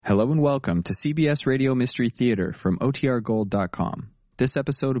Hello and welcome to CBS Radio Mystery Theater from OTRGold.com. This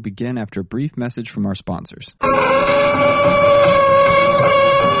episode will begin after a brief message from our sponsors.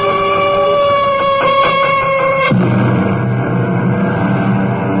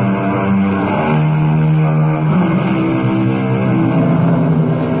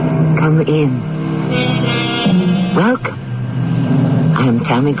 Come in. Welcome. I am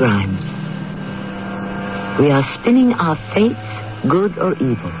Tammy Grimes. We are spinning our fates, good or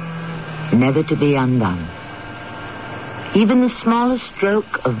evil, never to be undone. Even the smallest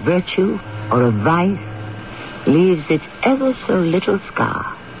stroke of virtue or of vice leaves its ever so little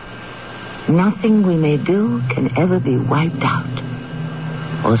scar. Nothing we may do can ever be wiped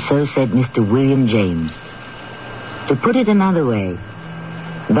out. Or so said Mr. William James. To put it another way,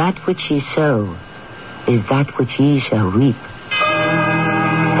 that which ye sow is that which ye shall reap.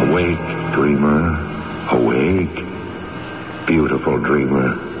 Awake, dreamer, awake. Beautiful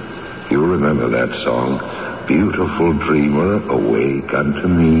dreamer. You remember that song? Beautiful dreamer, awake unto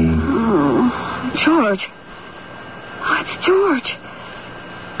me. Oh, George. Oh, it's George.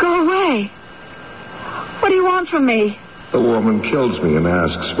 Go away. What do you want from me? The woman kills me and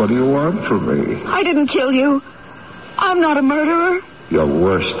asks, what do you want from me? I didn't kill you. I'm not a murderer. You're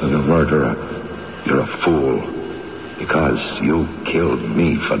worse than a murderer. You're a fool. Because you killed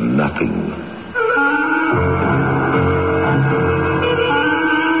me for nothing.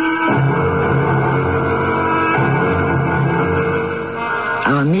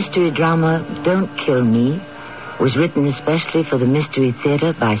 Our mystery drama, Don't Kill Me, was written especially for the Mystery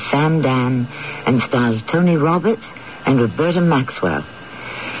Theater by Sam Dan and stars Tony Roberts and Roberta Maxwell.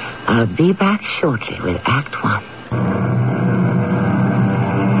 I'll be back shortly with Act One.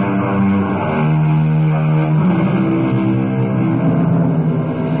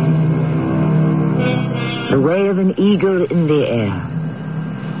 The way of an eagle in the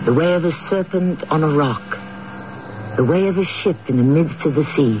air, the way of a serpent on a rock, the way of a ship in the midst of the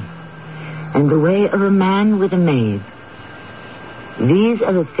sea, and the way of a man with a maid. These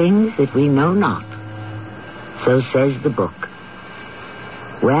are the things that we know not. So says the book.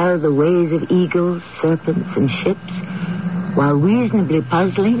 Well, the ways of eagles, serpents, and ships, while reasonably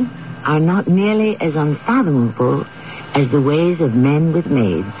puzzling, are not nearly as unfathomable as the ways of men with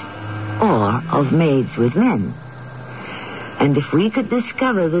maids, or of maids with men. And if we could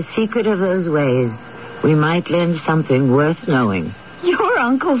discover the secret of those ways, we might learn something worth knowing. Your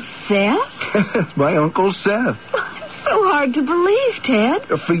Uncle Seth? My Uncle Seth. It's so hard to believe,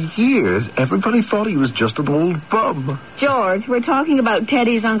 Ted. For years, everybody thought he was just an old bum. George, we're talking about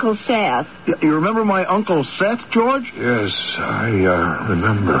Teddy's Uncle Seth. You remember my Uncle Seth, George? Yes, I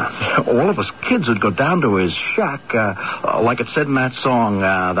remember. All of us kids would go down to his shack, like it said in that song,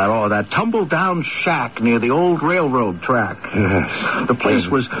 that tumble-down shack near the old railroad track. Yes. The place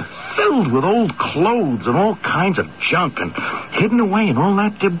was filled with old clothes and all kinds of junk and hidden away in all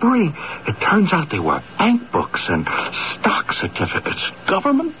that debris. It turns out they were bank books and stock certificates,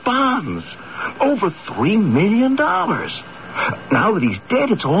 government bonds. Over $3 million. Now that he's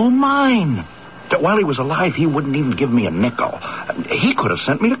dead, it's all mine. While he was alive, he wouldn't even give me a nickel. He could have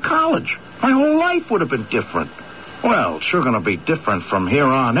sent me to college. My whole life would have been different. Well, it's sure going to be different from here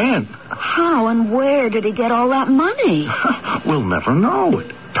on in. How and where did he get all that money? We'll never know.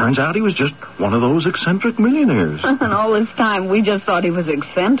 It turns out he was just one of those eccentric millionaires. And all this time, we just thought he was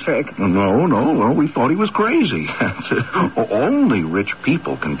eccentric. No, we thought he was crazy. Only rich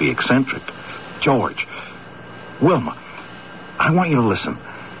people can be eccentric. George, Wilma, I want you to listen.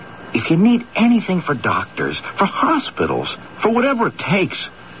 If you need anything for doctors, for hospitals, for whatever it takes,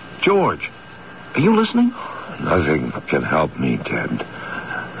 George, are you listening? Nothing can help me, Ted.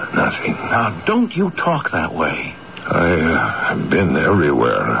 Nothing. Now, don't you talk that way. I've been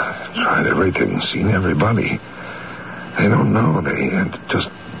everywhere. Tried everything, seen everybody. They don't know. They just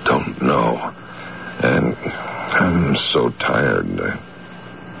don't know. And I'm so tired.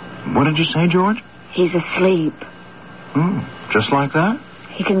 What did you say, George? He's asleep. Just like that?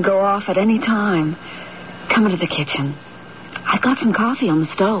 He can go off at any time. Come into the kitchen. I've got some coffee on the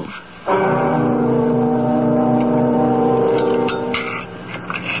stove.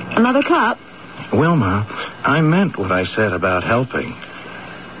 Another cup? Wilma, I meant what I said about helping.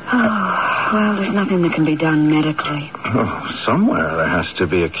 Oh, well, there's nothing that can be done medically. Oh, somewhere there has to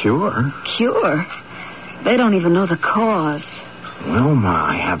be a cure. Cure? They don't even know the cause. Wilma,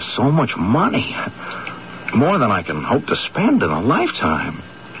 I have so much money. More than I can hope to spend in a lifetime.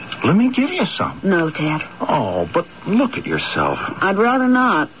 Let me give you some. No, Ted. Oh, but look at yourself. I'd rather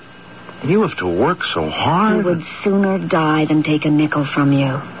not. You have to work so hard. I would sooner die than take a nickel from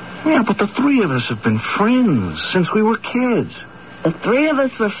you. Yeah, but the three of us have been friends since we were kids. The three of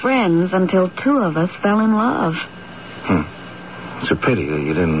us were friends until two of us fell in love. It's a pity that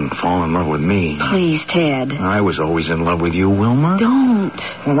you didn't fall in love with me. Please, Ted. I was always in love with you, Wilma. Don't.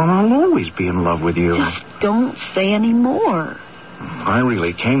 Well, I'll always be in love with you. Just don't say any more. I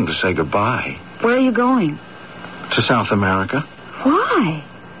really came to say goodbye. Where are you going? To South America. Why?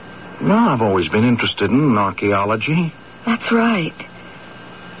 No, I've always been interested in archaeology. That's right.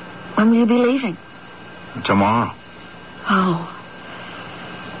 When will you be leaving? Tomorrow. Oh.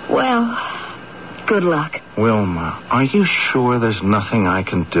 Well, good luck. Wilma, are you sure there's nothing I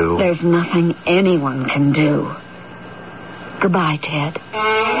can do? There's nothing anyone can do. Goodbye, Ted.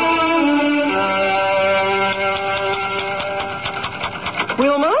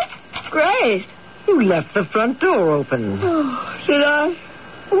 Wilma? Grace. You left the front door open. Oh, did I?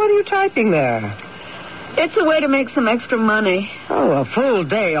 What are you typing there? It's a way to make some extra money. Oh, a full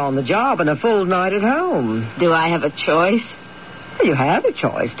day on the job and a full night at home. Do I have a choice? You had a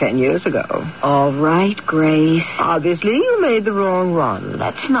choice 10 years ago. All right, Grace. Obviously, you made the wrong one.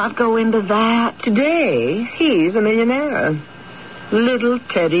 Let's not go into that. Today, he's a millionaire. Little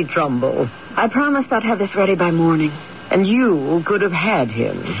Teddy Trumbull. I promised I'd have this ready by morning. And you could have had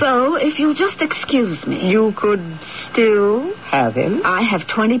him. So, if you'll just excuse me. You could still have him? I have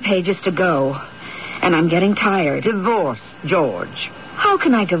 20 pages to go, and I'm getting tired. Divorce George. How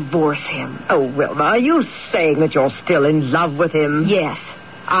can I divorce him? Oh, Wilma, are you saying that you're still in love with him? Yes,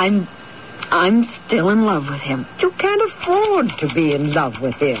 I'm still in love with him. You can't afford to be in love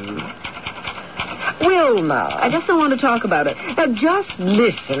with him. Wilma. I just don't want to talk about it. Now, just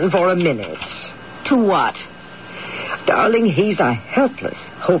listen for a minute. To what? Darling, he's a helpless,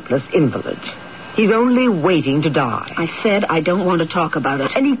 hopeless invalid. He's only waiting to die. I said I don't want to talk about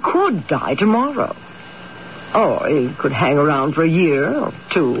it. And he could die tomorrow. Or he could hang around for a year, or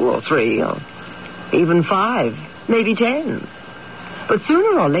 2 or 3, or even 5, maybe 10. But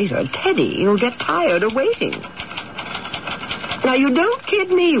sooner or later, Teddy will get tired of waiting. Now, you don't kid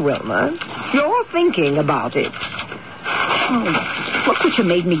me, Wilma. You're thinking about it. Oh, look what you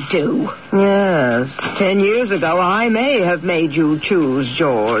made me do. Yes. 10 years ago, I may have made you choose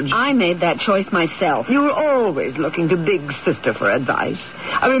George. I made that choice myself. You were always looking to Big Sister for advice.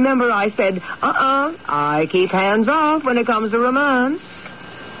 I remember I said, I keep hands off when it comes to romance.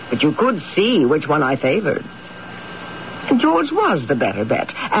 But you could see which one I favored. And George was the better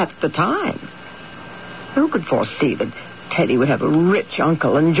bet at the time. Who could foresee that Teddy would have a rich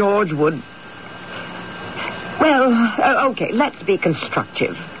uncle and George would... Well, okay, let's be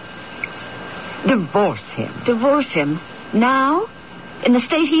constructive. Divorce him. Divorce him? Now? In the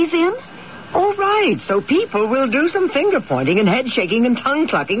state he's in? All right, so people will do some finger-pointing and head-shaking and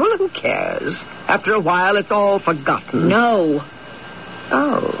tongue-clucking. Well, who cares? After a while, it's all forgotten. No.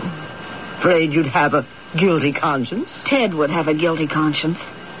 Oh. Afraid you'd have a guilty conscience? Ted would have a guilty conscience.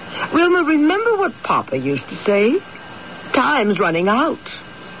 Wilma, remember what Papa used to say? Time's running out.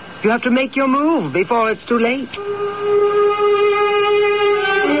 You have to make your move before it's too late.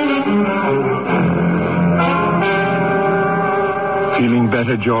 Feeling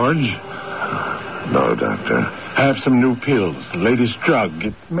better, George? No, Doctor. Have some new pills, the latest drug.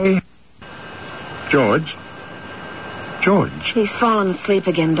 It may... George? George? He's fallen asleep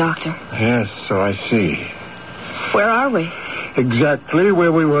again, Doctor. Yes, so I see. Where are we? Exactly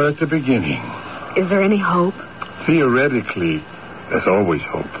where we were at the beginning. Is there any hope? Theoretically, there's always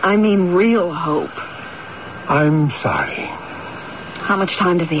hope. I mean real hope. I'm sorry. How much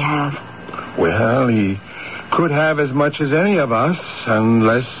time does he have? Well, he could have as much as any of us,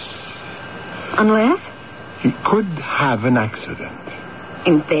 unless... Unless? He could have an accident.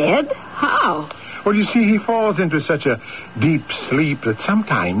 In bed? How? Well, you see, he falls into such a deep sleep that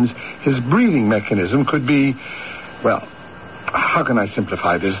sometimes his breathing mechanism could be... Well, how can I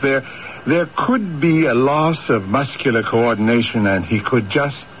simplify this? There could be a loss of muscular coordination, and he could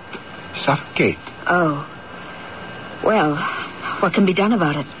just suffocate. Oh. Well, what can be done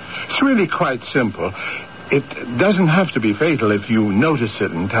about it? It's really quite simple. It doesn't have to be fatal if you notice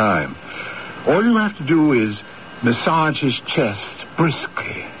it in time. All you have to do is massage his chest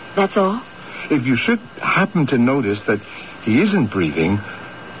briskly. That's all? If you should happen to notice that he isn't breathing,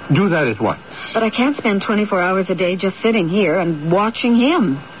 do that at once. But I can't spend 24 hours a day just sitting here and watching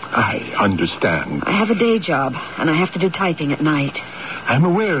him. I understand. I have a day job, and I have to do typing at night. I'm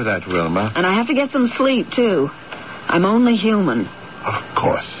aware of that, Wilma. And I have to get some sleep, too. I'm only human. Of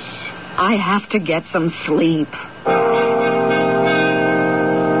course. I have to get some sleep.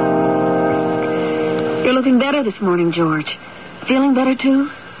 You're looking better this morning, George. Feeling better, too?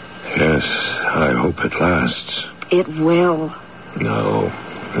 Yes, I hope it lasts. It will. No,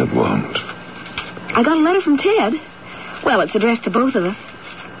 it won't. I got a letter from Ted. Well, it's addressed to both of us.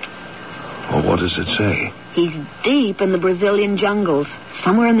 Well, what does it say? He's deep in the Brazilian jungles,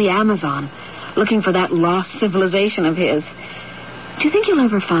 somewhere in the Amazon, looking for that lost civilization of his. Do you think you'll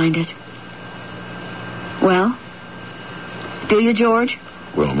ever find it? Well? Do you, George?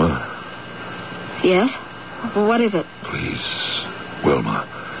 Wilma. Yes? Well, what is it? Please, Wilma.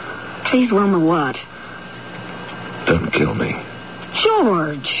 Please, Wilma, what? Don't kill me.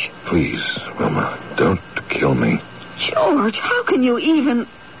 George! Please, Wilma, don't kill me. George, how can you even...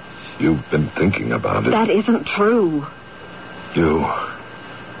 You've been thinking about it. That isn't true. You're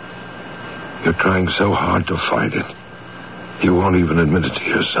trying so hard to fight it. You won't even admit it to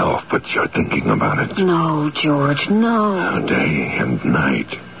yourself, but you're thinking about it. No, George, no. Day and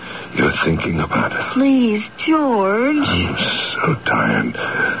night, you're thinking about it. Please, George. I'm so tired,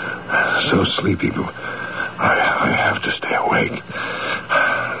 so sleepy. I have to stay awake.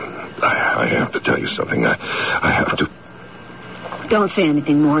 I have to tell you something. I have to... Don't say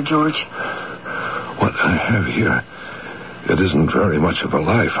anything more, George. What I have here, it isn't very much of a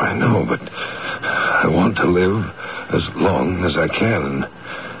life, I know, but I want to live as long as I can.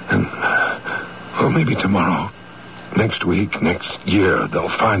 And well, maybe tomorrow, next week, next year, they'll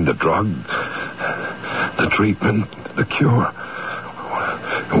find the drug, the treatment, the cure.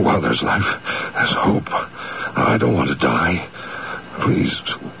 While there's life, there's hope. I don't want to die. Please,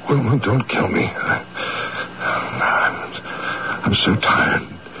 Wilma, don't kill me. I'm so tired.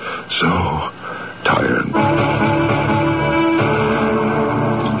 So tired.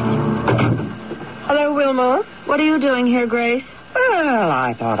 Hello, Wilma. What are you doing here, Grace? Well,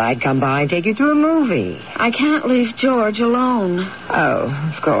 I thought I'd come by and take you to a movie. I can't leave George alone.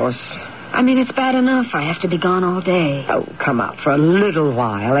 Oh, of course. I mean, it's bad enough I have to be gone all day. Oh, come out for a little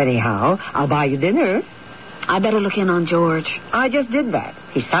while, anyhow. I'll buy you dinner. I better look in on George. I just did that.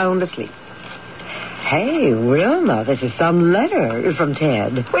 He's sound asleep. Hey, Wilma, this is some letter from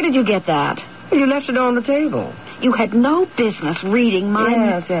Ted. Where did you get that? You left it on the table. You had no business reading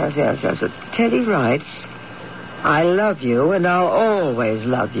my... Yes. Teddy writes, I love you and I'll always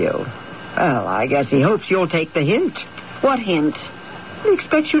love you. Well, I guess he hopes you'll take the hint. What hint? He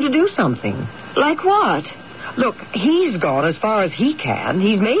expects you to do something. Like what? Look, he's gone as far as he can.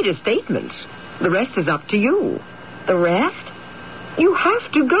 He's made his statements. The rest is up to you. The rest? You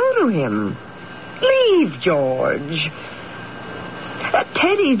have to go to him. Leave, George.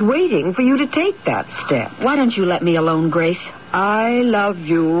 Teddy's waiting for you to take that step. Why don't you let me alone, Grace? I love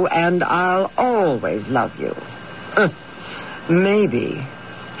you, and I'll always love you. Maybe.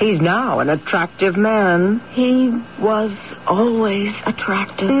 He's now an attractive man. He was always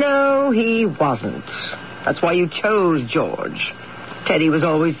attractive. No, he wasn't. That's why you chose George. Teddy was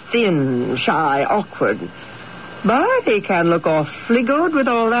always thin, shy, awkward. But he can look awfully good with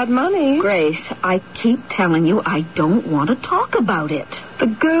all that money. Grace, I keep telling you I don't want to talk about it. The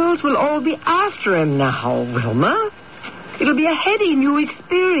girls will all be after him now, Wilma. It'll be a heady new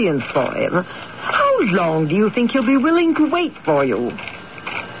experience for him. How long do you think he'll be willing to wait for you?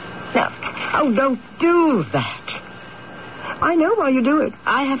 Now, don't do that. I know why you do it.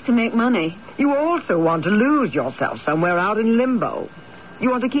 I have to make money. You also want to lose yourself somewhere out in limbo.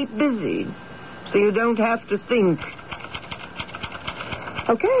 You want to keep busy, so you don't have to think.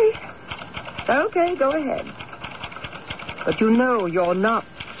 Okay, go ahead. But you know you're not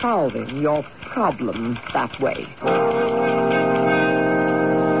solving your problem that way.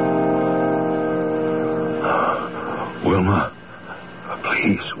 Wilma,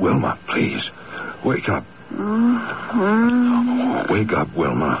 please, wake up. Wake up,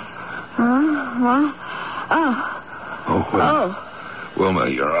 Wilma. What? Oh, Wilma. Wilma,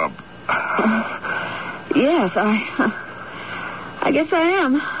 you're up. Yes, I guess I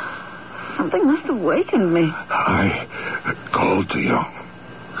am. Something must have wakened me. I called to you.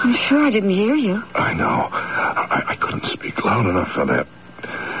 I'm sure I didn't hear you. I know. I couldn't speak loud enough for that.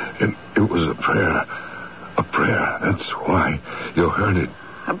 It was a prayer. A prayer. That's why you heard it.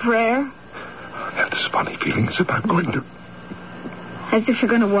 A prayer? I have this funny feeling as if I'm going to... As if you're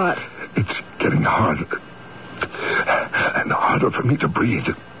going to what? It's getting harder. And harder for me to breathe.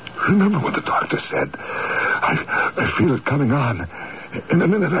 Remember what the doctor said. I feel it coming on. In a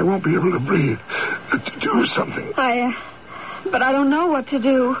minute, I won't be able to breathe. Do something. But I don't know what to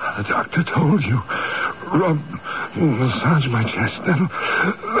do. The doctor told you. Rub, massage my chest.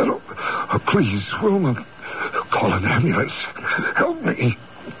 That'll... please, Wilma, call an ambulance. Help me.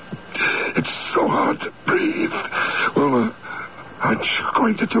 It's so hard to breathe. Wilma, aren't you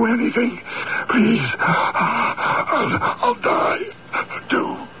going to do anything? Please. I'll die.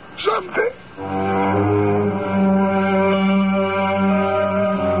 Do something.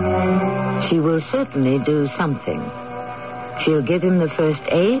 She will certainly do something. She'll give him the first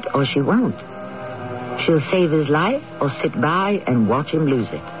aid or she won't. She'll save his life or sit by and watch him lose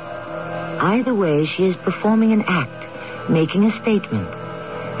it. Either way, she is performing an act, making a statement.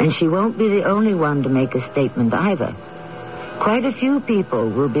 And she won't be the only one to make a statement either. Quite a few people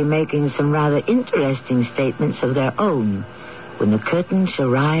will be making some rather interesting statements of their own when the curtain shall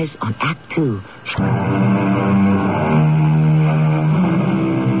rise on Act 2.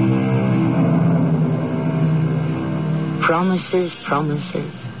 Promises,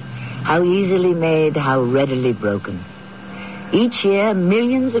 promises. How easily made, how readily broken. Each year,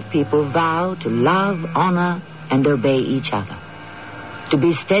 millions of people vow to love, honor, and obey each other. To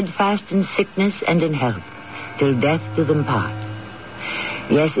be steadfast in sickness and in health, till death do them part.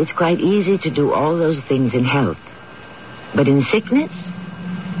 Yes, it's quite easy to do all those things in health. But in sickness,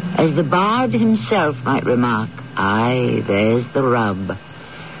 as the bard himself might remark, aye, there's the rub.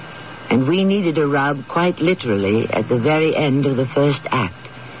 And we needed a rub quite literally at the very end of the first act.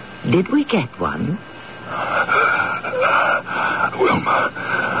 Did we get one? Wilma,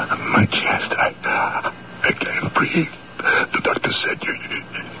 my chest, I can't breathe. The doctor said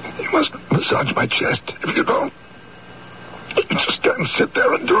you must massage my chest. If you don't, you just can't sit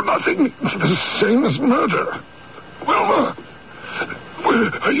there and do nothing. It's the same as murder. Wilma,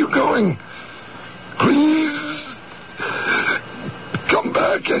 where are you going? Please, come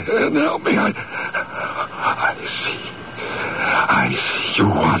back and help me. I see you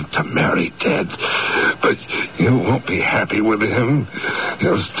want to marry Ted, but you won't be happy with him.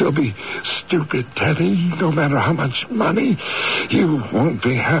 He'll still be stupid, Teddy, no matter how much money. You won't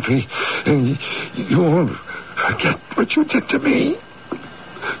be happy, and you won't forget what you did to me.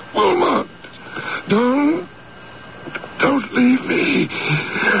 Wilma, don't leave me.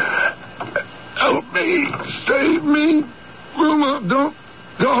 Help me, save me. Wilma, don't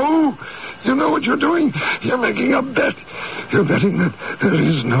go. You know what you're doing? You're making a bet. You're betting that there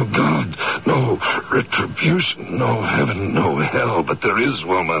is no God, no retribution, no heaven, no hell. But there is,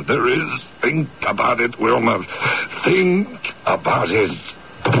 Wilma. There is. Think about it, Wilma. Think about it.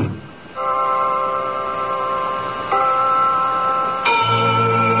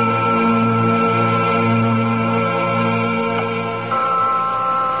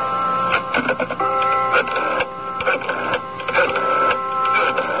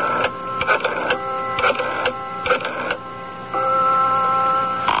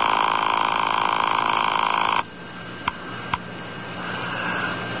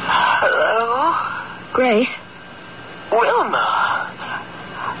 Grace? Wilma,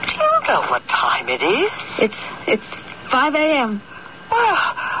 do you know what time it is? It's 5 a.m. Well,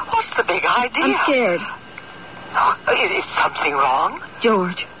 what's the big idea? I'm scared. Oh, is something wrong?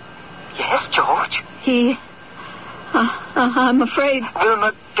 George. Yes, George? I'm afraid.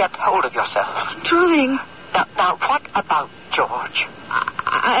 Wilma, get hold of yourself. I'm trying. Now, what about George?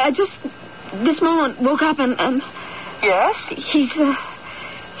 I just, this moment, woke up and Yes?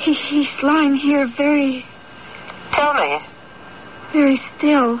 He's lying here very... Tell me. Very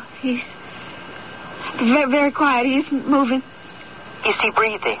still. He's very, very quiet. He isn't moving. Is he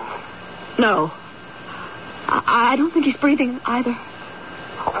breathing? No. I don't think he's breathing either.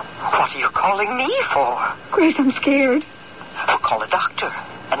 What are you calling me for? Grace, I'm scared. Well, call a doctor,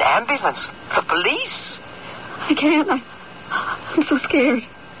 an ambulance, the police. I can't. I'm so scared.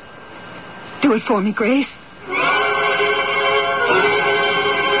 Do it for me, Grace.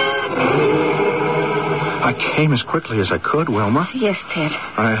 I came as quickly as I could, Wilma. Yes, Ted.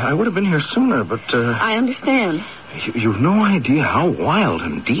 I would have been here sooner, but... I understand. You've no idea how wild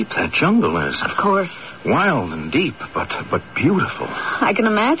and deep that jungle is. Of course. Wild and deep, but beautiful. I can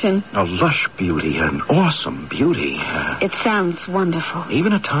imagine. A lush beauty, an awesome beauty. It sounds wonderful.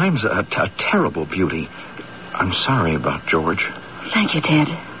 Even at times, a terrible beauty. I'm sorry about George. Thank you, Ted.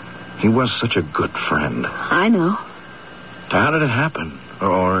 He was such a good friend. I know. How did it happen?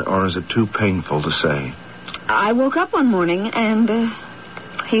 Or is it too painful to say? I woke up one morning and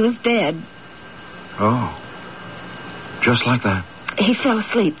he was dead. Oh. Just like that? He fell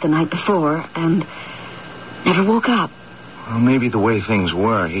asleep the night before and never woke up. Well, maybe the way things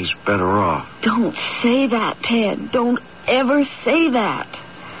were, he's better off. Don't say that, Ted. Don't ever say that.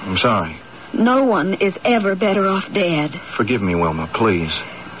 I'm sorry. No one is ever better off dead. Forgive me, Wilma, please.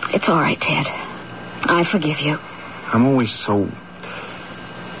 It's all right, Ted. I forgive you. I'm always so...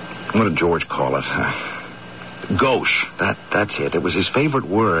 What did George call it? Gauche. That's it. It was his favorite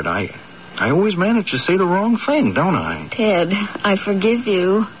word. I always manage to say the wrong thing, don't I? Ted, I forgive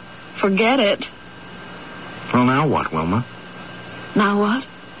you. Forget it. Well, now what, Wilma? Now what?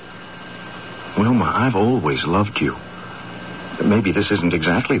 Wilma, I've always loved you. Maybe this isn't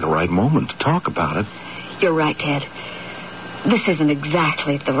exactly the right moment to talk about it. You're right, Ted. this isn't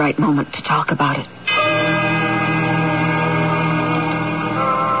exactly the right moment to talk about it.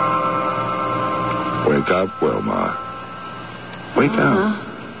 Wake up, Wilma. Wake up.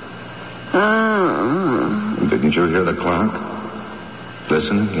 Didn't you hear the clock?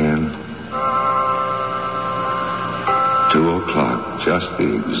 Listen again. 2 o'clock, just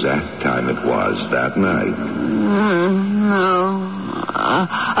the exact time it was that night. No.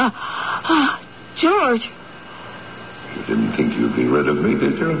 George. You didn't think you'd be rid of me,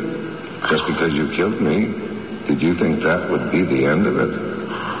 did you? Just because you killed me, did you think that would be the end of it?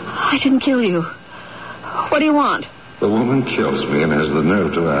 I didn't kill you. What do you want? The woman kills me and has the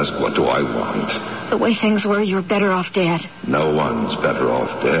nerve to ask, what do I want? The way things were, you're better off dead. No one's better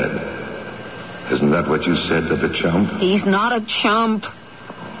off dead. Isn't that what you said to the chump? He's not a chump.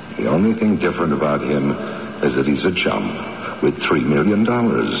 The only thing different about him is that he's a chump with $3 million.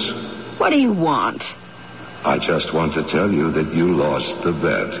 What do you want? I just want to tell you that you lost the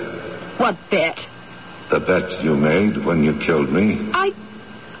bet. What bet? The bet you made when you killed me. I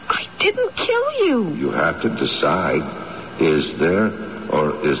didn't kill you. You have to decide, is there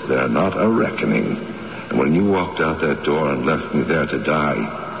or is there not a reckoning? And when you walked out that door and left me there to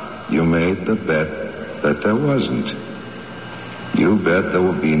die, you made the bet that there wasn't. You bet there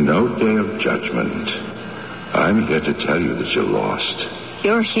will be no day of judgment. I'm here to tell you that you lost.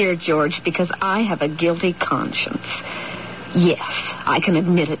 You're here, George, because I have a guilty conscience. Yes, I can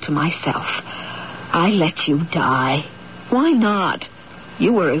admit it to myself. I let you die. Why not?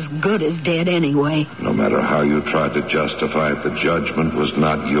 You were as good as dead anyway. No matter how you tried to justify it, the judgment was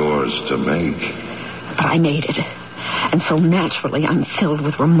not yours to make. But I made it. And so naturally I'm filled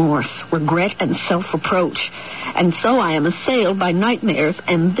with remorse, regret, and self-reproach. And so I am assailed by nightmares,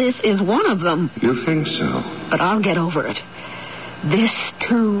 and this is one of them. You think so? But I'll get over it. This,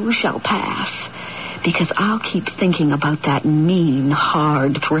 too, shall pass. Because I'll keep thinking about that mean,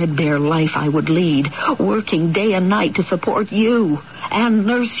 hard, threadbare life I would lead, working day and night to support you and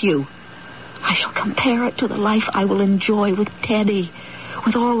nurse you. I shall compare it to the life I will enjoy with Teddy,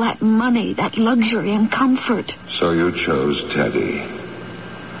 with all that money, that luxury and comfort. So you chose Teddy.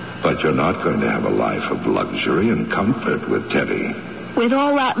 But you're not going to have a life of luxury and comfort with Teddy. With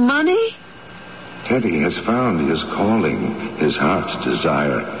all that money? Teddy has found his calling, his heart's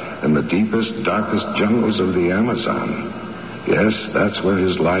desire, in the deepest, darkest jungles of the Amazon. Yes, that's where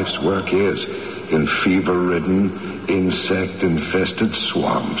his life's work is, in fever-ridden, insect-infested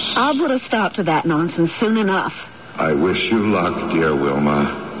swamps. I'll put a stop to that nonsense soon enough. I wish you luck, dear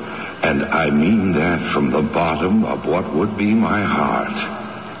Wilma, and I mean that from the bottom of what would be my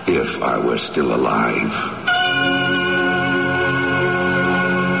heart, if I were still alive.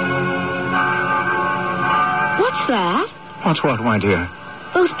 What's that? What's what, my dear?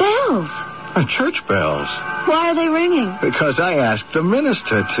 Those bells. Church bells. Why are they ringing? Because I asked the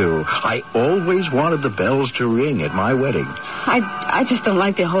minister to. I always wanted the bells to ring at my wedding. I just don't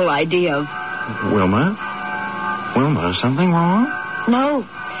like the whole idea of... Wilma, is something wrong? No,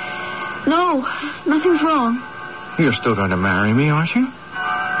 nothing's wrong. You're still going to marry me, aren't you?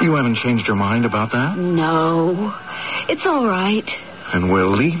 You haven't changed your mind about that? No, it's all right. And we're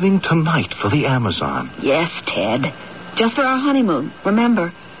leaving tonight for the Amazon. Yes, Ted. Just for our honeymoon.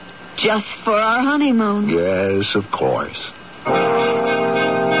 Remember, just for our honeymoon. Yes, of course.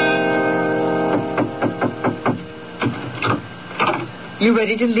 You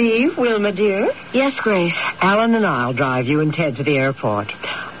ready to leave, Wilma, dear? Yes, Grace. Alan and I'll drive you and Ted to the airport.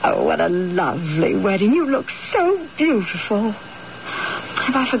 Oh, what a lovely wedding. You look so beautiful.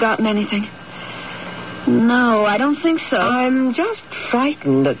 Have I forgotten anything? No, I don't think so. I'm just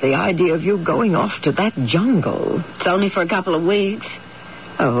frightened at the idea of you going off to that jungle. It's only for a couple of weeks.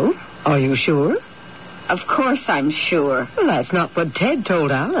 Oh? Are you sure? Of course I'm sure. Well, that's not what Ted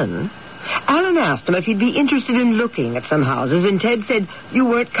told Alan. Alan asked him if he'd be interested in looking at some houses, and Ted said you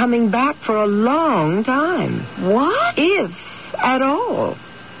weren't coming back for a long time. What? If at all.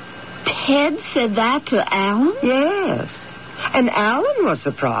 Ted said that to Alan? Yes. And Alan was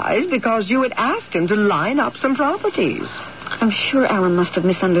surprised because you had asked him to line up some properties. I'm sure Alan must have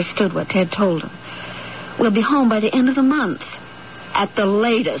misunderstood what Ted told him. We'll be home by the end of the month. At the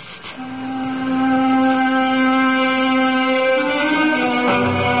latest.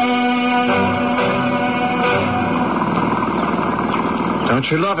 Don't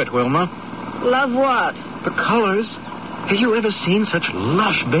you love it, Wilma? Love what? The colors. Have you ever seen such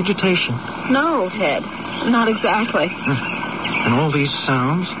lush vegetation? No, Ted. Not exactly. And all these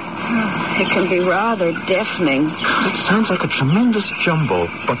sounds? It can be rather deafening. It sounds like a tremendous jumble,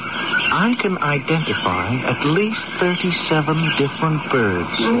 but I can identify at least 37 different birds.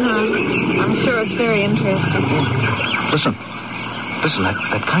 I'm sure it's very interesting. Listen,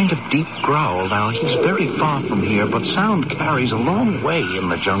 that kind of deep growl. Now, he's very far from here, but sound carries a long way in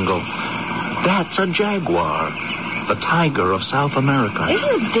the jungle. That's a jaguar, the tiger of South America.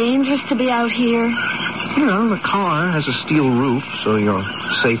 Isn't it dangerous to be out here? You know, the car has a steel roof, so you're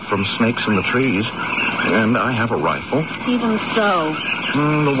safe from snakes in the trees. And I have a rifle. Even so.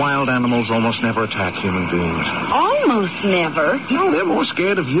 The wild animals almost never attack human beings. Almost never? No, they're more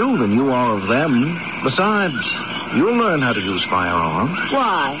scared of you than you are of them. Besides, you'll learn how to use firearms.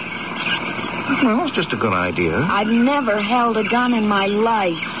 Why? Well, it's just a good idea. I've never held a gun in my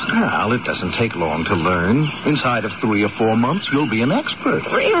life. Well, it doesn't take long to learn. Inside of 3 or 4 months, you'll be an expert.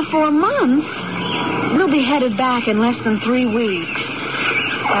 3 or 4 months? We'll be headed back in less than 3 weeks.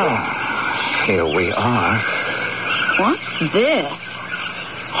 Oh, here we are. What's this?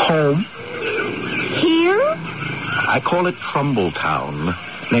 Home. Here? I call it Trumbulltown.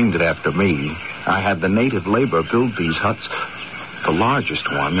 Named it after me. I had the native labor build these huts. The largest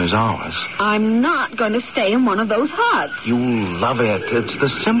one is ours. I'm not going to stay in one of those huts. You'll love it. It's the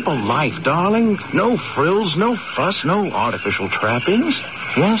simple life, darling. No frills, no fuss, no artificial trappings.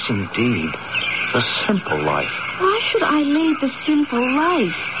 Yes, indeed. The simple life. Why should I lead the simple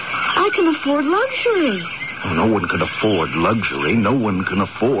life? I can afford luxury. No one can afford luxury. No one can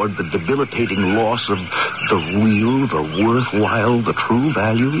afford the debilitating loss of the real, the worthwhile, the true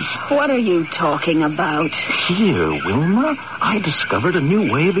values. What are you talking about? Here, Wilma, I discovered a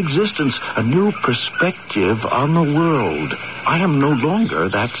new way of existence, a new perspective on the world. I am no longer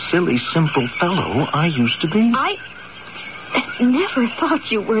that silly, simple fellow I used to be. I never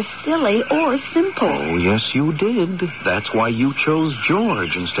thought you were silly or simple. Oh, yes, you did. That's why you chose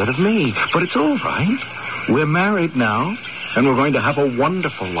George instead of me. But it's all right. We're married now, and we're going to have a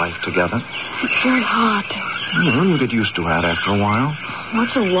wonderful life together. It's very hot. You get used to that after a while.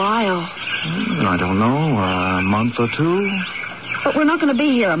 What's a while? I don't know, a month or 2. But we're not going to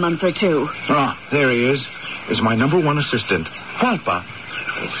be here a month or 2. Ah, there he is. Is my number 1 assistant, Hualpa.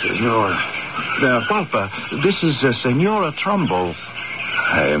 Senora. Hualpa, this is Senora Trumbull.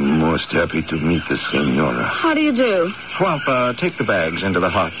 I am most happy to meet the senora. How do you do? Hualpa, take the bags into the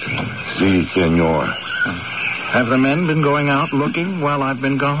hut. Si, senor. Have the men been going out looking while I've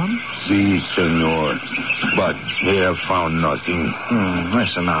been gone? Si, senor. But they have found nothing.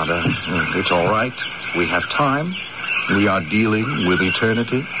 Listen, Nada. It's all right. We have time. We are dealing with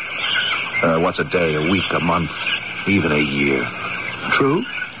eternity. What's a day, a week, a month, even a year? True?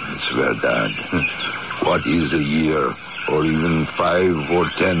 It's verdad. What is a year? Or even 5 or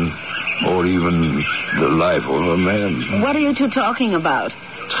 10, or even the life of a man. What are you two talking about?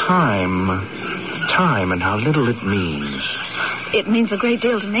 Time and how little it means. It means a great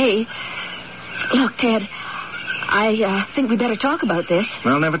deal to me. Look, Ted, I think we better talk about this.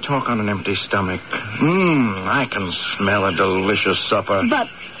 We'll never talk on an empty stomach. I can smell a delicious supper.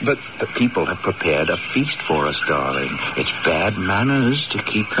 But the people have prepared a feast for us, darling. It's bad manners to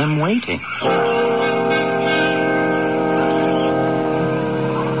keep them waiting.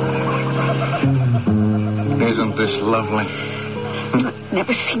 Isn't this lovely? I've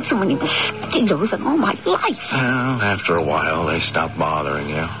never seen so many mosquitoes in all my life. Well, after a while, they stop bothering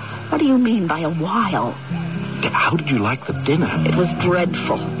you. What do you mean by a while? How did you like the dinner? It was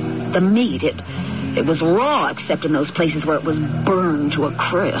dreadful. The meat, it was raw, except in those places where it was burned to a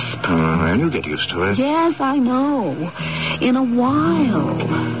crisp. And you get used to it. Yes, I know. In a while.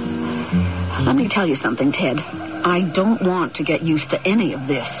 Let me tell you something, Ted. I don't want to get used to any of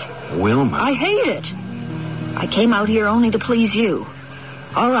this. Wilma. I hate it. I came out here only to please you.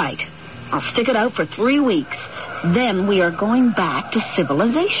 All right. I'll stick it out for 3 weeks. Then we are going back to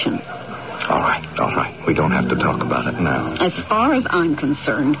civilization. All right. We don't have to talk about it now. As far as I'm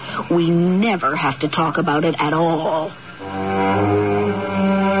concerned, we never have to talk about it at all.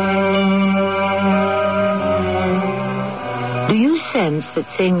 Do you sense that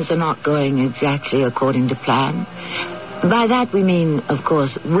things are not going exactly according to plan? By that we mean, of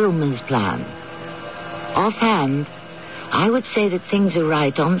course, Wilma's plan. Offhand, I would say that things are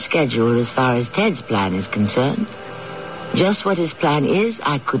right on schedule as far as Ted's plan is concerned. Just what his plan is,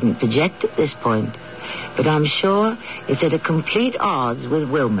 I couldn't project at this point. But I'm sure it's at a complete odds with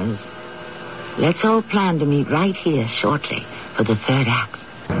Wilma's. Let's all plan to meet right here shortly for the 3rd act.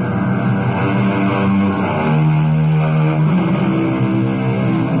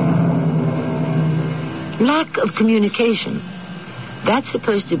 Lack of communication. That's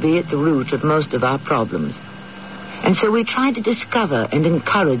supposed to be at the root of most of our problems. And so we try to discover and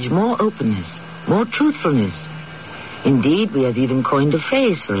encourage more openness, more truthfulness. Indeed, we have even coined a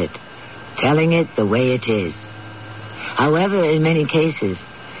phrase for it, telling it the way it is. However, in many cases,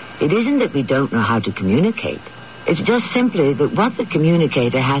 it isn't that we don't know how to communicate. It's just simply that what the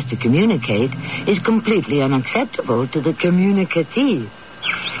communicator has to communicate is completely unacceptable to the communicatee.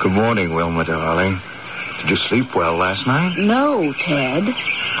 Good morning, Wilma, darling. Did you sleep well last night? No, Ted.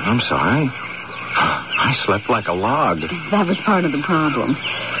 I'm sorry. I slept like a log. That was part of the problem.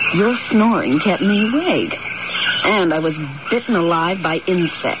 Your snoring kept me awake. And I was bitten alive by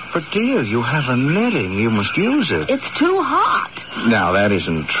insects. But, dear, you have a netting. You must use it. It's too hot. Now, that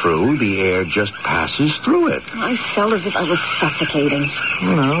isn't true. The air just passes through it. I felt as if I was suffocating.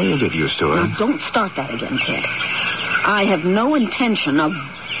 No, you get used to it. Now, don't start that again, Ted. I have no intention of...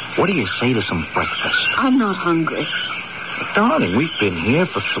 What do you say to some breakfast? I'm not hungry. Darling, we've been here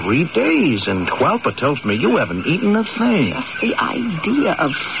for 3 days, and Twelpa tells me you haven't eaten a thing. Just the idea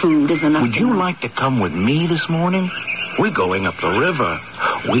of food is enough. Would you like to come with me this morning? We're going up the river.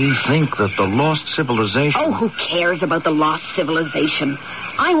 We think that the lost civilization... Oh, who cares about the lost civilization?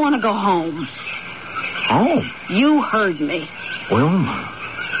 I want to go home. Home? You heard me. Wilma,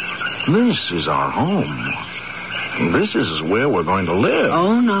 this is our home. This is where we're going to live.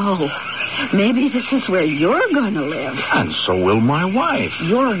 Oh, no. Maybe this is where you're going to live. And so will my wife.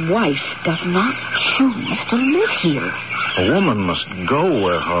 Your wife does not choose to live here. A woman must go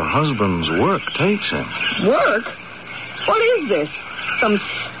where her husband's work takes him. Work? What is this? Some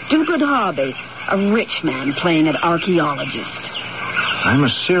stupid hobby. A rich man playing at archaeologist. I'm a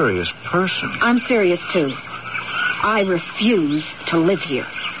serious person. I'm serious, too. I refuse to live here.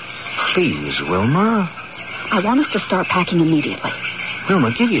 Please, Wilma. I want us to start packing immediately.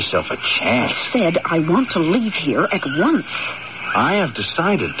 Wilma, give yourself a chance. I said I want to leave here at once. I have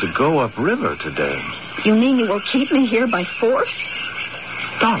decided to go upriver today. You mean you will keep me here by force?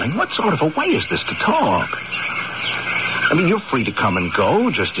 Darling, what sort of a way is this to talk? I mean, you're free to come and go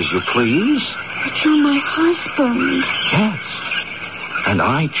just as you please. But you're my husband. Yes. And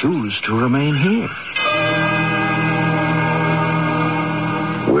I choose to remain here.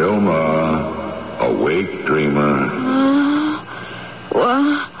 Wilma, awake, dreamer.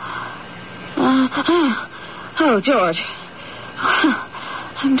 Oh, George.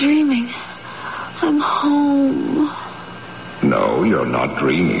 I'm dreaming. I'm home. No, you're not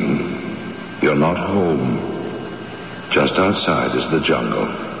dreaming. You're not home. Just outside is the jungle.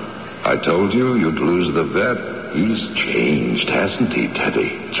 I told you you'd lose the vet. He's changed, hasn't he,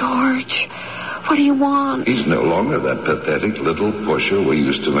 Teddy? George, what do you want? He's no longer that pathetic little pusher we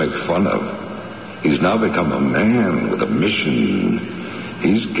used to make fun of. He's now become a man with a mission.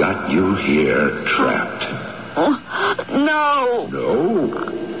 He's got you here trapped. Oh, no. No?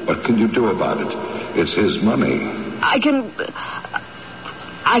 What can you do about it? It's his money. I can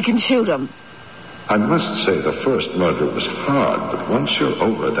shoot him. I must say the first murder was hard, but once you're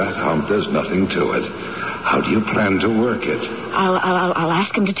over that hump, there's nothing to it. How do you plan to work it? I'll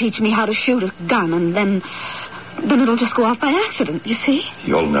ask him to teach me how to shoot a gun, and then it'll just go off by accident, you see?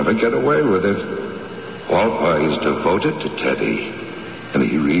 You'll never get away with it. Walpa is devoted to Teddy, and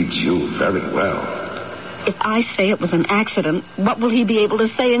he reads you very well. If I say it was an accident, what will he be able to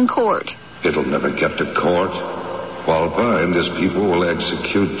say in court? It'll never get to court. Walpa and his people will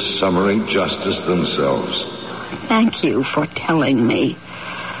execute summary justice themselves. Thank you for telling me.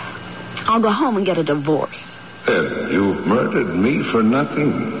 I'll go home and get a divorce. Then you've murdered me for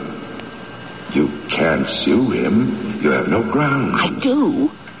nothing. You can't sue him. You have no grounds. I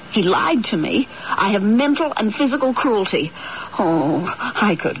do. He lied to me. I have mental and physical cruelty. Oh,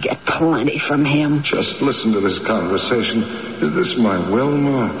 I could get plenty from him. Just listen to this conversation. Is this my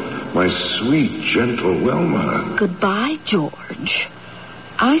Wilma? My sweet, gentle Wilma? Goodbye, George.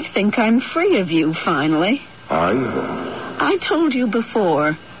 I think I'm free of you, finally. Are you? I told you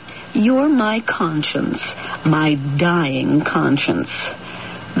before. You're my conscience. My dying conscience.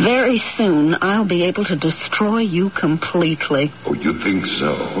 Very soon, I'll be able to destroy you completely. Oh, you think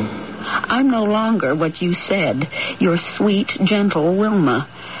so? I'm no longer what you said, your sweet, gentle Wilma.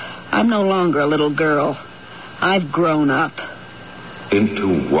 I'm no longer a little girl. I've grown up.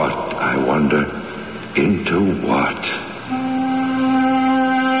 Into what, I wonder? Into what?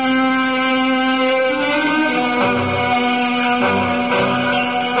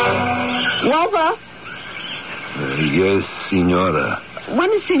 Walpa? Yes, Senora.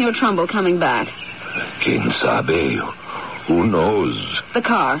 When is Senor Trumbull coming back? Quien sabe? Who knows? The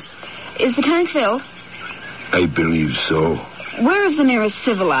car. Is the tank filled? I believe so. Where is the nearest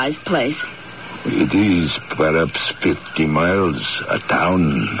civilized place? It is perhaps 50 miles, a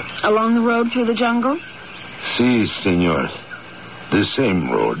town. Along the road through the jungle? Si, senor. The same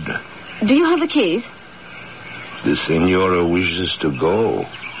road. Do you have the keys? The senora wishes to go.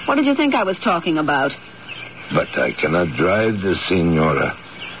 What did you think I was talking about? But I cannot drive the senora.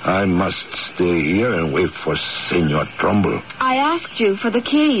 I must stay here and wait for Senor Trumbull. I asked you for the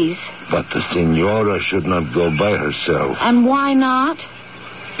keys. But the senora should not go by herself. And why not?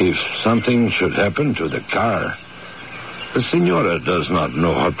 If something should happen to the car, the senora does not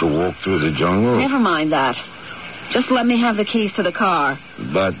know how to walk through the jungle. Never mind that. Just let me have the keys to the car.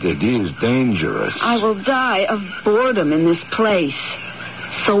 But it is dangerous. I will die of boredom in this place.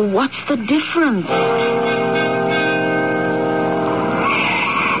 So what's the difference?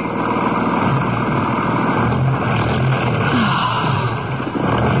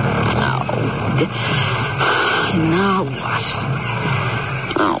 Now what?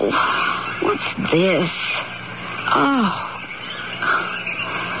 Oh, what's this? Oh,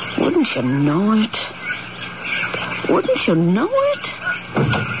 wouldn't you know it? Wouldn't you know it?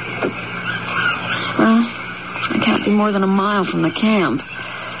 Well, I can't be more than a mile from the camp.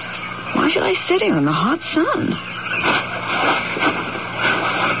 Why should I sit here in the hot sun?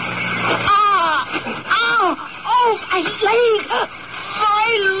 Oh, my leg! My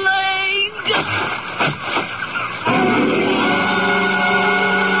leg!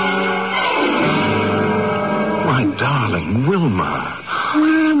 My darling Wilma.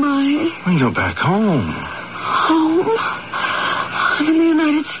 Where am I? Well, you're back home. Home? I'm in the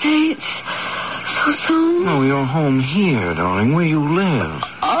United States. So soon? No, you're home here, darling, where you live.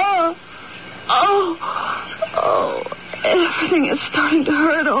 Oh, everything is starting to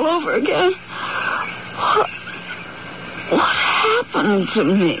hurt all over again. What happened to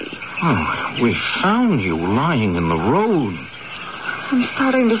me? Oh, we found you lying in the road. I'm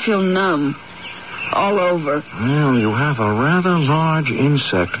starting to feel numb all over. Well, you have a rather large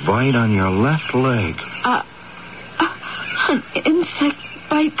insect bite on your left leg. An insect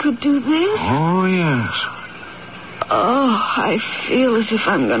bite could do this? Oh, yes. Oh, I feel as if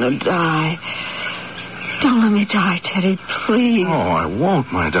I'm going to die. Don't let me die, Teddy, please. Oh, I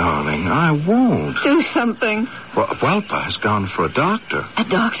won't, my darling. I won't. Do something. Well, Whelpa has gone for a doctor. A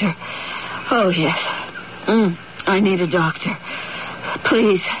doctor? Oh, yes. I need a doctor.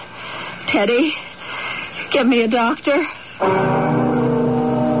 Please, Teddy, get me a doctor.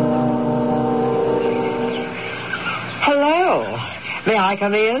 Hello. May I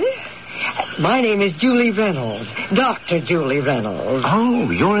come in? My name is Julie Reynolds, Dr. Julie Reynolds. Oh,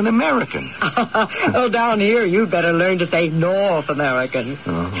 you're an American. Oh, down here, you'd better learn to say North American.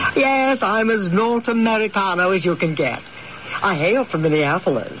 Uh-huh. Yes, I'm as North Americano as you can get. I hail from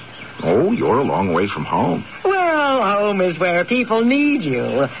Minneapolis. Oh, you're a long way from home. Well, home is where people need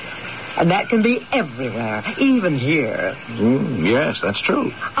you. And that can be everywhere, even here. Yes, that's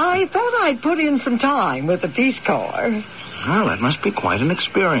true. I thought I'd put in some time with the Peace Corps. Well, that must be quite an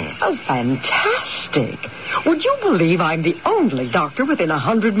experience. Oh, fantastic. Would you believe I'm the only doctor within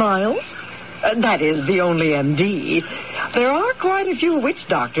 100 miles? That is, the only MD. There are quite a few witch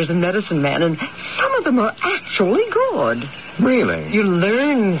doctors and medicine men, and some of them are actually good. Really? You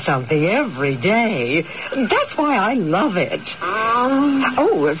learn something every day. That's why I love it.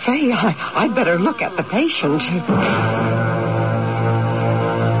 Oh, say, I'd better look at the patient.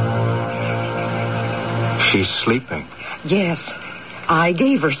 She's sleeping. Yes, I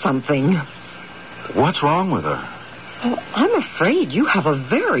gave her something. What's wrong with her? Oh, I'm afraid you have a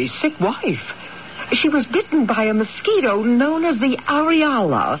very sick wife. She was bitten by a mosquito known as the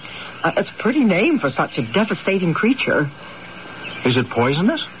Ariala. It's a pretty name for such a devastating creature. Is it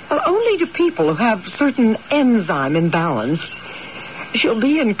poisonous? Well, only to people who have certain enzyme imbalance. She'll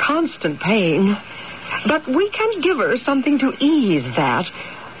be in constant pain. But we can give her something to ease that.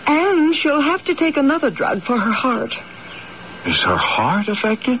 And she'll have to take another drug for her heart. Is her heart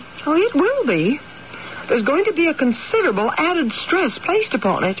affected? Oh, it will be. There's going to be a considerable added stress placed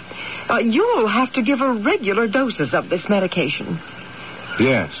upon it. You'll have to give her regular doses of this medication.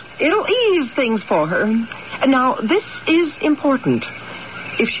 Yes. It'll ease things for her. Now, this is important.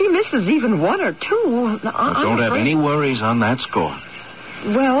 If she misses even one or two... I don't have any worries on that score.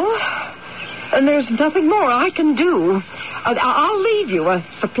 Well, and there's nothing more I can do. I'll leave you a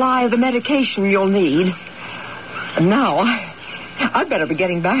supply of the medication you'll need. And now, I'd better be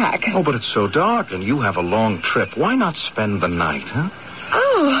getting back. Oh, but it's so dark, and you have a long trip. Why not spend the night, huh?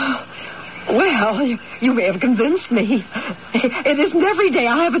 Oh, well, you may have convinced me. It isn't every day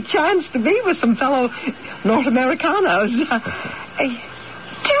I have a chance to be with some fellow North Americanos.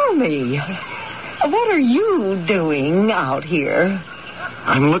 Tell me, what are you doing out here?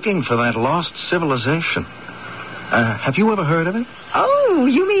 I'm looking for that lost civilization. Have you ever heard of it? Oh,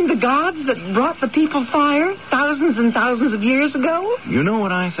 you mean the gods that brought the people fire thousands and thousands of years ago? You know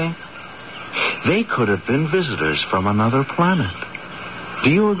what I think? They could have been visitors from another planet. Do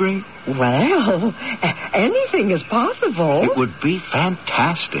you agree? Well, anything is possible. It would be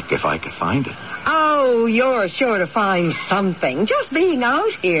fantastic if I could find it. Oh, you're sure to find something. Just being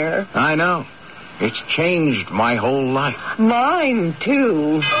out here. I know. It's changed my whole life. Mine,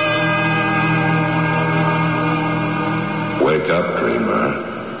 too. Wake up, dreamer.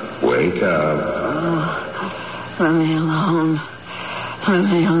 Wake up. Oh, let me alone. Let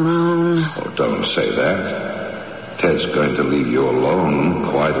me alone. Oh, don't say that. Ted's going to leave you alone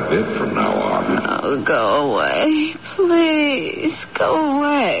quite a bit from now on. Oh, go away. Please, go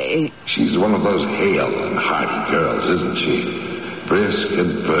away. She's one of those hale and hearty girls, isn't she? Brisk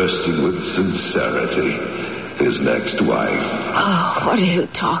and bursting with sincerity. His next wife. Oh, what are you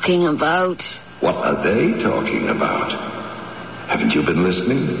talking about? What are they talking about? Haven't you been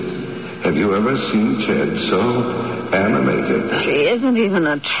listening? Have you ever seen Ted so animated? She isn't even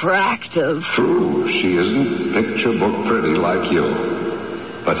attractive. True, she isn't picture book pretty like you.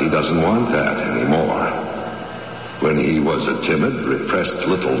 But he doesn't want that anymore. When he was a timid, repressed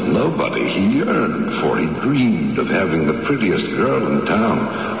little nobody, he yearned for, he dreamed of having the prettiest girl in town.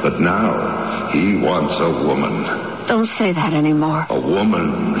 But now, he wants a woman. Don't say that anymore. A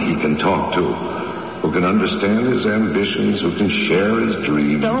woman he can talk to, who can understand his ambitions, who can share his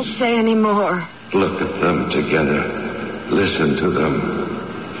dreams. Don't say anymore. Look at them together. Listen to them.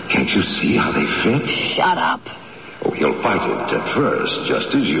 Can't you see how they fit? Shut up. Oh, he'll fight it at first,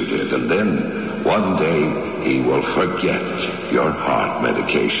 just as you did, and then one day he will forget your heart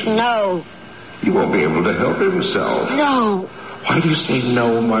medication. No. He won't be able to help himself. No. Why do you say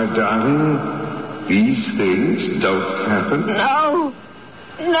no, my darling? These things don't happen. No.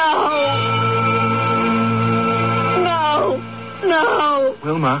 No. No.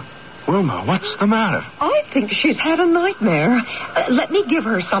 Wilma, what's the matter? I think she's had a nightmare. Let me give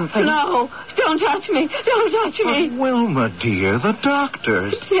her something. No. Don't touch me. Don't touch me. Wilma, dear, the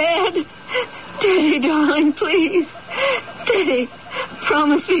doctors. Ted. Teddy, darling, please. Teddy,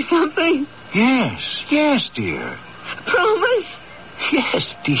 promise me something. Yes, dear. Promise.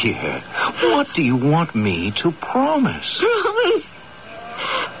 Yes, dear. What do you want me to promise? Promise.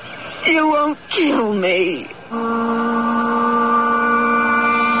 You won't kill me.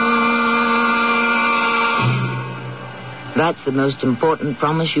 That's the most important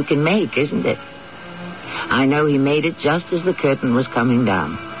promise you can make, isn't it? I know he made it just as the curtain was coming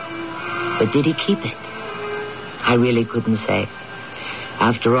down. But did he keep it? I really couldn't say.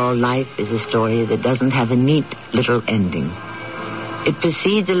 After all, life is a story that doesn't have a neat little ending. It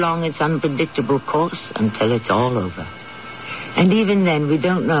proceeds along its unpredictable course until it's all over. And even then, we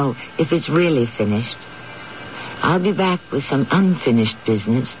don't know if it's really finished. I'll be back with some unfinished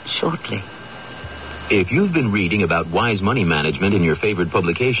business shortly. If you've been reading about wise money management in your favorite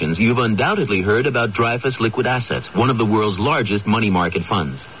publications, you've undoubtedly heard about Dreyfus Liquid Assets, one of the world's largest money market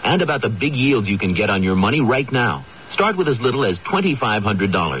funds, and about the big yields you can get on your money right now. Start with as little as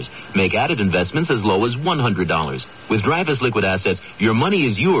 $2,500. Make added investments as low as $100. With Dreyfus Liquid Assets, your money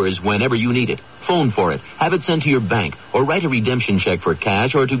is yours whenever you need it. Phone for it, have it sent to your bank, or write a redemption check for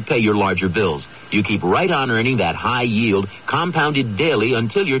cash or to pay your larger bills. You keep right on earning that high yield, compounded daily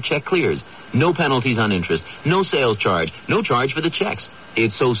until your check clears. No penalties on interest, no sales charge, no charge for the checks.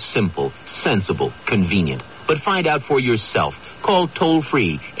 It's so simple, sensible, convenient. But find out for yourself. Call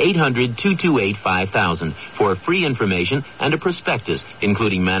toll-free 800-228-5000 for free information and a prospectus,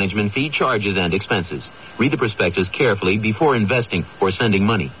 including management fee, charges, and expenses. Read the prospectus carefully before investing or sending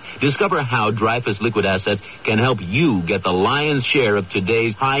money. Discover how Dreyfus Liquid Assets can help you get the lion's share of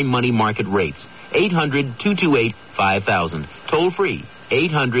today's high money market rates. 800-228-5000. Toll-free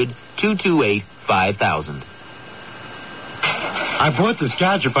 800-228-5000. I bought this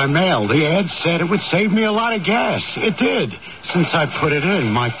gadget by mail. The ad said it would save me a lot of gas. It did. Since I put it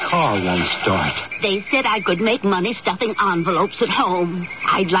in, my car won't start. They said I could make money stuffing envelopes at home.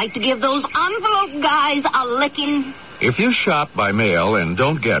 I'd like to give those envelope guys a licking. If you shop by mail and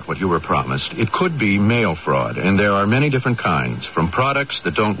don't get what you were promised, it could be mail fraud, and there are many different kinds, from products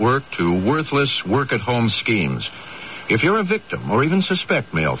that don't work to worthless work-at-home schemes. If you're a victim or even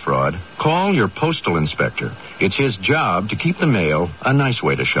suspect mail fraud, call your postal inspector. It's his job to keep the mail a nice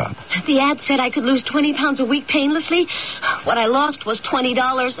way to shop. The ad said I could lose 20 pounds a week painlessly. What I lost was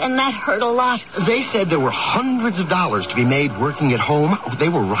 $20, and that hurt a lot. They said there were hundreds of dollars to be made working at home. They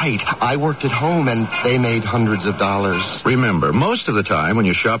were right. I worked at home, and they made hundreds of dollars. Remember, most of the time when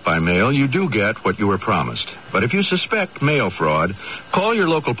you shop by mail, you do get what you were promised. But if you suspect mail fraud, call your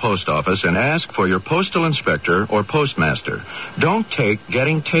local post office and ask for your postal inspector or postmaster postmaster. Don't take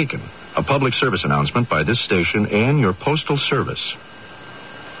getting taken. A public service announcement by this station and your postal service.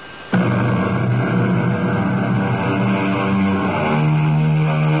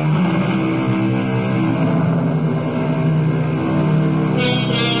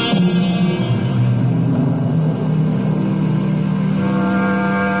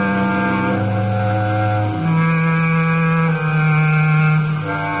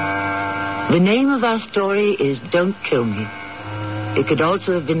 The name of our story is Don't Kill Me. It could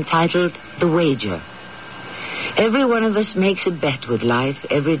also have been titled The Wager. Every one of us makes a bet with life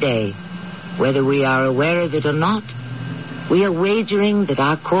every day. Whether we are aware of it or not, we are wagering that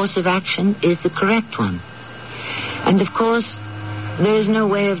our course of action is the correct one. And of course, there is no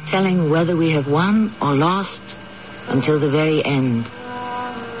way of telling whether we have won or lost until the very end.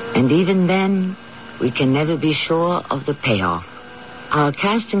 And even then, we can never be sure of the payoff. Our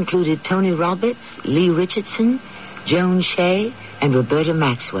cast included Tony Roberts, Lee Richardson, Joan Shea, and Roberta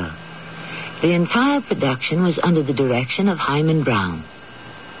Maxwell. The entire production was under the direction of Hyman Brown.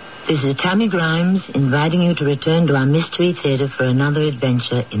 This is Tammy Grimes inviting you to return to our Mystery Theater for another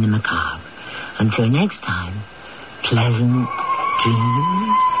adventure in the macabre. Until next time, pleasant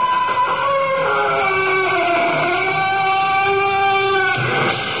dreams.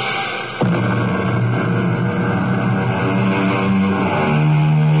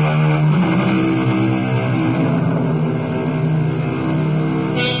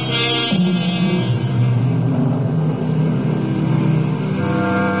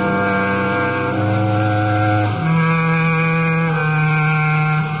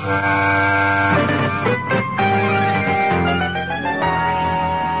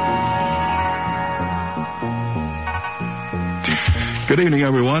 Good evening,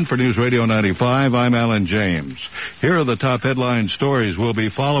 everyone. For News Radio 95, I'm Alan James. Here are the top headline stories we'll be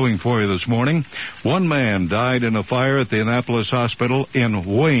following for you this morning. One man died in a fire at the Annapolis Hospital in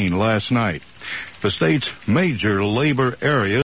Wayne last night. The state's major labor area